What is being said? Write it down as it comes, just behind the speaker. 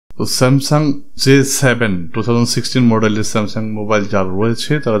তো Samsung J7 2016 মডেলের Samsung mobile যার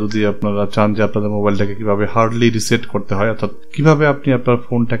রয়েছে তারা যদি আপনারা চান যে আপনাদের মোবাইলটাকে কিভাবে হার্ডলি রিসেট করতে হয় অর্থাৎ কিভাবে আপনি আপনার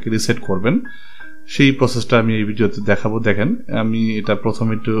ফোনটাকে রিসেট করবেন সেই প্রসেসটা আমি এই ভিডিওতে দেখাবো। দেখেন আমি এটা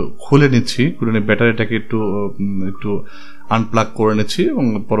প্রথমে একটু খুলে নিচ্ছি, খুলে নিয়ে ব্যাটারিটাকে একটু আনপ্লাগ করে নিচ্ছি এবং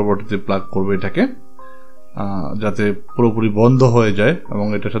পরবর্তীতে প্লাগ করবো এটাকে যাতে পুরোপুরি বন্ধ হয়ে যায় এবং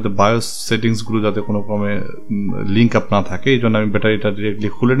এটার সাথে বায়োস সেটিংসগুলো যাতে কোনো ক্রমে লিঙ্ক আপ না থাকে, এই জন্য আমি ব্যাটারিটা ডিরেক্টলি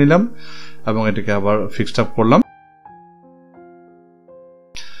খুলে নিলাম এবং এটাকে আবার ফিক্সড আপ করলাম।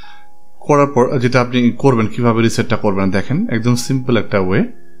 করার পর যেটা আপনি করবেন কিভাবে রিসেটটা করবেন দেখেন একদম সিম্পল একটা ওয়ে,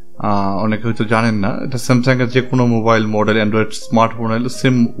 অনেকে হয়তো জানেন না, এটা স্যামসাং এর যে কোনো মোবাইল মডেল অ্যান্ড্রয়েড স্মার্টফোনের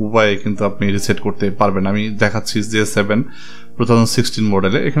সেম উপায়ে কিন্তু আপনি রিসেট করতে পারবেন। আমি দেখাচ্ছি J7 2016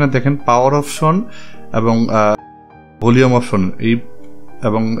 মডেলে। এখানে দেখেন পাওয়ার অপশন এবং ভলিউম অপশন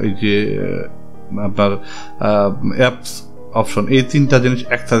এবং এই যে আপনার অ্যাপস অপশন এই তিনটা জিনিস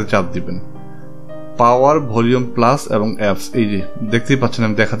একসাথে চাপ দিবেন, পাওয়ার ভলিউম প্লাস এবং অ্যাপস। এই যে দেখতেই পাচ্ছেন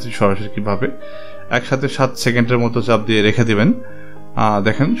আমি দেখাচ্ছি সরাসরি কিভাবে, একসাথে 7 সেকেন্ডের মতো চাপ দিয়ে রেখে দিবেন।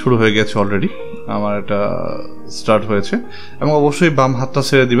 দেখেন শুরু হয়ে গেছে অলরেডি, আমার এটা স্টার্ট হয়েছে এবং অবশ্যই বাম হাতটা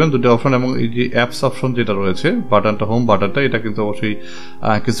ছেড়ে দিবেন দুটো অপশন এবং এই যে অ্যাপস অপশন যেটা রয়েছে বাটনটা হোম বাটনটা এটা কিন্তু অবশ্যই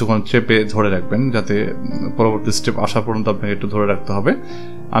কিছুক্ষণ চেপে ধরে রাখবেন যাতে পরবর্তী স্টেপ আসা পর্যন্ত আপনাকে একটু ধরে রাখতে হবে।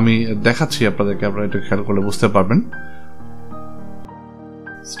 আমি দেখাচ্ছি আপনাদেরকে, আপনারা একটু খেয়াল করলে বুঝতে পারবেন।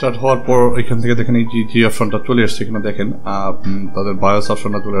 স্টার্ট হওয়ার পর এখান থেকে দেখেন এই যে অপশনটা চলে আসছে, এখানে দেখেন তাদের বায়োস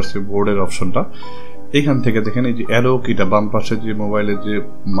অপশনটা চলে আসছে, বোর্ডের অপশনটা। এখান থেকে দেখেন এই যে অ্যারো কিটা বাম পাশে যে মোবাইলের যে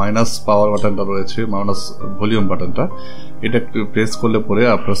মাইনাস পাওয়ার বাটনটা রয়েছে, মাইনাস ভলিউম বাটনটা, এটা প্রেস করলে পরে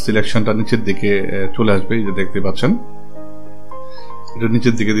আপনার সিলেকশনটা নিচের দিকে চলে আসবে। এই যে দেখতে পাচ্ছেন এটা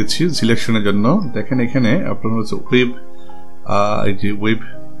নিচের দিকে দিচ্ছি সিলেকশনের জন্য। দেখেন এখানে আপনার হচ্ছে ওয়েব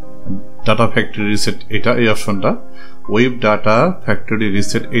ডাটা ফ্যাক্টরি রিসেট, এটা এই অপশনটা ওয়েব ডাটা ফ্যাক্টরি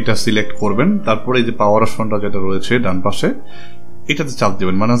রিসেট এটা সিলেক্ট করবেন। তারপরে এই যে পাওয়ার অপশনটা যেটা রয়েছে ডান পাশে এটাতে চাপ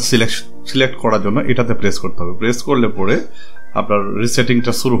দেবেন, মানে সিলেক্ট করার জন্য এটাতে প্রেস করতে হবে। প্রেস করলে পরে আপনার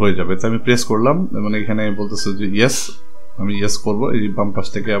রিসেটিংটা শুরু হয়ে যাবে। তো আমি প্রেস করলাম, মানে এখানে বলতেছে যে ইয়েস, আমি ইয়েস করবো। এই বাম পাশ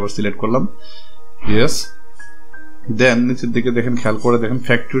থেকে আবার সিলেক্ট করলাম ইয়েস। দেন নিচের দিকে দেখেন খেয়াল করে দেখেন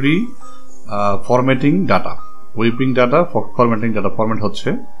factory formatting data, ওয়েবিং data formatting data format হচ্ছে,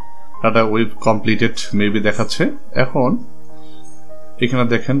 ডাটা ওয়েব কমপ্লিটেড মেবি দেখাচ্ছে। এখন এখানে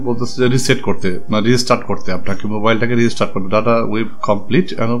দেখেন বলতেছে যে রিসেট করতে না রিস্টার্ট করতে, আপনাকে মোবাইলটাকে রিস্টার্ট করতে, ডাটা ওয়েব কমপ্লিট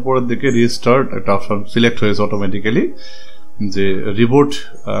এবং উপরের দিকে রিস্টার্ট একটা অপশন সিলেক্ট হয়েছে অটোমেটিক্যালি যে রিবুট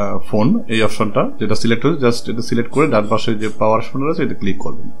ফোন, এই অপশনটা যেটা সিলেক্ট হয়েছে জাস্ট এটা সিলেক্ট করে ডান পাশে যে পাওয়ার অপশন রয়েছে এটা ক্লিক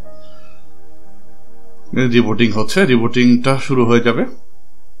করবেন। রিবুটিং হচ্ছে, রিবুটিংটা শুরু হয়ে যাবে।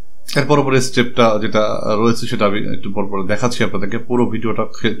 এরপর স্টেপটা যেটা রয়েছে সেটা আমি একটু পর দেখাচ্ছি আপনাদেরকে, পুরো ভিডিওটা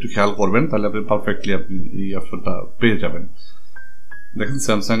একটু খেয়াল করবেন তাহলে আপনি পারফেক্টলি আপনি এই অপশনটা পেয়ে যাবেন। দেখেন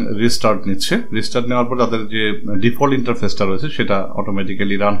স্যামসাং রিস্টার্ট নিচ্ছে, রিস্টার্ট নেওয়ার পর তাদের যে ডিফল্ট ইন্টারফেসটা রয়েছে সেটা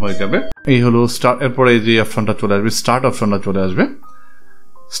অটোমেটিক্যালি রান হয়ে যাবে। এই হলো স্টার্ট। এরপরে এই যে অপশনটা চলে আসবে, স্টার্ট অপশনটা চলে আসবে।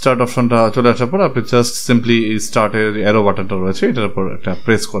 স্টার্ট অপশনটা চলে আসার পর আপনি জাস্ট সিম্পলি এই স্টার্টের অ্যারো বাটনটা রয়েছে এটার উপর একটা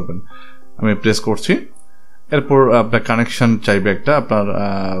প্রেস করবেন। আমি প্রেস করছি। এরপর আপনার কানেকশন চাইবে একটা, আপনার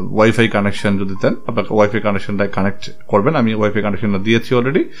ওয়াইফাই কানেকশন যদি দেন আপনাকে ওয়াইফাই কানেকশনটা কানেক্ট করবেন। আমি ওয়াইফাই কানেকশনটা দিয়েছি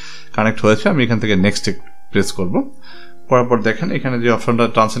অলরেডি, কানেক্ট হয়েছে। আমি এখান থেকে নেক্সট প্রেস করব। করার পর দেখেন এখানে যে অপশনটা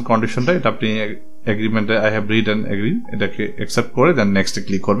টার্মস এন্ড কন্ডিশনটা এটা আপনি এগ্রিমেন্টে I have read and agri এটাকে অ্যাকসেপ্ট করে দেন নেক্সটে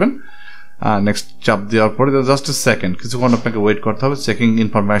ক্লিক করবেন। নেক্সট চাপ দেওয়ার পরে জাস্ট এ সেকেন্ড কিছুক্ষণ আপনাকে ওয়েট করতে হবে। চেকিং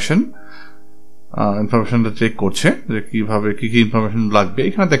ইনফরমেশনটা চেক করছে যে কিভাবে কি ইনফরমেশন লাগবে।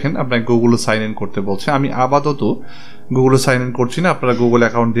 এখানে দেখেন আপনাকে গুগলে সাইন ইন করতে বলছে। আমি আপাতত গুগলে সাইন ইন করছি না, আপনারা গুগল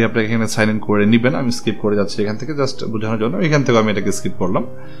অ্যাকাউন্ট দিয়ে আপনাকে এখানে সাইন ইন করে নেবেন। আমি স্কিপ করে যাচ্ছি এখান থেকে জাস্ট বোঝানোর জন্য। এখান থেকে আমি এটাকে স্কিপ করলাম।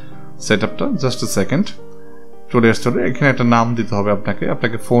 সেট আপটা জাস্ট এ সেকেন্ড চলে আসতে হবে। এখানে একটা নাম দিতে হবে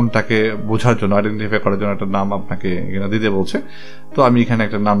আপনাকে ফোনটাকে বোঝার জন্য, আইডেন্টিফাই করার জন্য একটা নাম আপনাকে এখানে দিতে বলছে। তো আমি এখানে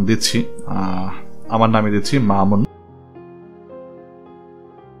একটা নাম দিচ্ছি, আমার নামে দিচ্ছি মামুন।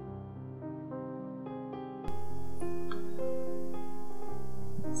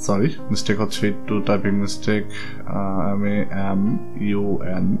 সরি মিস্টেক হচ্ছে, একটু টাইপিং মিস্টেক।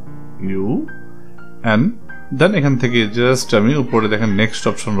 MAMUNUN। দেন এখান থেকে জাস্ট আমি উপরে দেখেন নেক্সট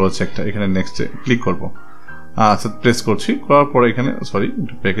অপশন রয়েছে একটা, এখানে নেক্সটে ক্লিক করবো। আচ্ছা প্রেস করছি, করার পর এখানে সরি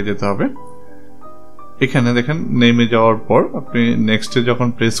একটু ব্যাকে যেতে হবে। এখানে দেখেন নেমে যাওয়ার পর আপনি নেক্সটে যখন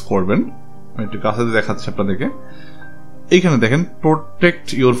প্রেস করবেন, আমি একটু কাছে দেখাচ্ছি আপনাদেরকে। এইখানে দেখেন প্রোটেক্ট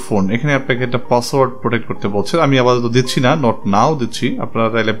ইউর ফোন, এখানে আপনাকে একটা পাসওয়ার্ড প্রোটেক্ট করতে বলছে। আমি আপাতত দিচ্ছি না, নট নাও দিচ্ছি। আপনারা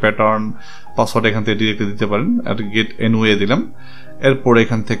চাইলে প্যাটার্ন পাসওয়ার্ড এখান থেকে ডিরেক্টলি দিতে পারেন। আর গেট এনওয়ে দিলাম। এরপর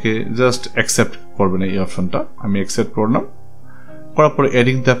এখান থেকে জাস্ট অ্যাকসেপ্ট করবেন এই অপশনটা। আমি অ্যাকসেপ্ট করলাম। করার পরে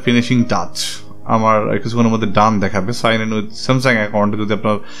এডিং দ্য ফিনিশিং টাচ আমার কিছুক্ষণের মধ্যে ডান দেখাবে সাইন ইন উইথ স্যামসাং অ্যাকাউন্টে। যদি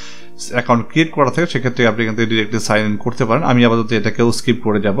আপনার অ্যাকাউন্ট ক্রিয়েট করা থাকে সেক্ষেত্রে আপনি এখান থেকে ডিরেক্টলি সাইন ইন করতে পারেন। আমি আপাতত এটাকেও স্কিপ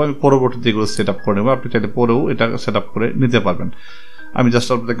করে যাবো, আমি পরবর্তীতে এগুলো সেট আপ করে নেবো। আপনি চাইলে পরেও এটা সেট আপ করে নিতে পারবেন। আমি জাস্ট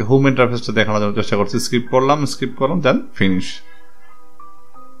আপনাদেরকে হোম ইন্টারফেসটা দেখানোর জন্য চেষ্টা করছি। স্কিপ করলাম দেন ফিনিশ।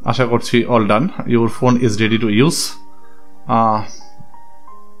 আশা করছি all done, your phone is ready to use.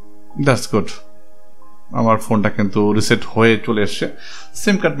 That's good. আমার ফোনটা কিন্তু রিসেট হয়ে চলে এসছে।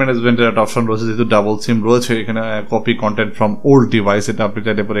 সিম কার্ড ম্যানেজমেন্টের একটা অপশন রয়েছে, যেহেতু ডাবল সিম রয়েছে এখানে, copy content from old device, এটা আপনি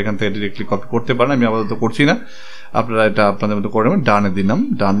চাইলে পরে এখান থেকে ডিরেক্টলি কপি করতে পারেন। আমি আপাতত করছি না, আপনারা এটা আপনাদের মতো করে নেবেন। ডানে দিলাম,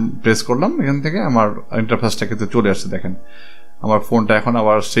 ডান প্রেস করলাম, এখান থেকে আমার ইন্টারফেসটা কিন্তু চলে আসছে। দেখেন আমার ফোনটা এখন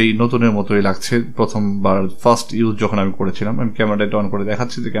আবার সেই নতুনের মতোই লাগছে, প্রথমবার ফার্স্ট ইউজ যখন আমি করেছিলাম। আমি ক্যামেরাটা অন করে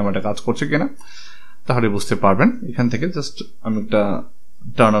দেখাচ্ছি যে ক্যামেরাটা কাজ করছে কিনা, তাহলে বুঝতে পারবেন। এখান থেকে জাস্ট আমি একটা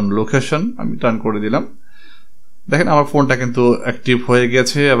টার্ন অন লোকেশন আমি টার্ন করে দিলাম। দেখেন আমার ফোনটা কিন্তু অ্যাক্টিভ হয়ে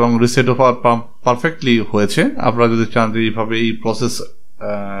গেছে এবং রিসেটও পারফেক্টলি হয়েছে। আপনারা যদি চান যে এইভাবে এই প্রসেস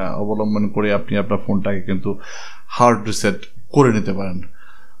অবলম্বন করে আপনি আপনার ফোনটাকে কিন্তু হার্ড রিসেট করে নিতে পারেন।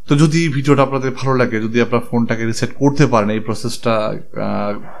 তো যদি ভিডিওটা আপনাদের ভালো লাগে, যদি আপনার ফোনটাকে রিসেট করতে পারেন এই প্রসেসটা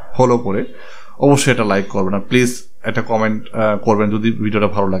ফলো করে, অবশ্যই এটা লাইক করবেন আর প্লিজ একটা কমেন্ট করবেন যদি ভিডিওটা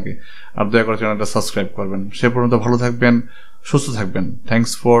ভালো লাগে। আর দয়া করে চ্যানেলটা সাবস্ক্রাইব করবেন। সে পর্যন্ত ভালো থাকবেন, সুস্থ থাকবেন।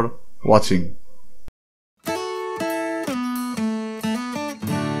 Thanks for watching.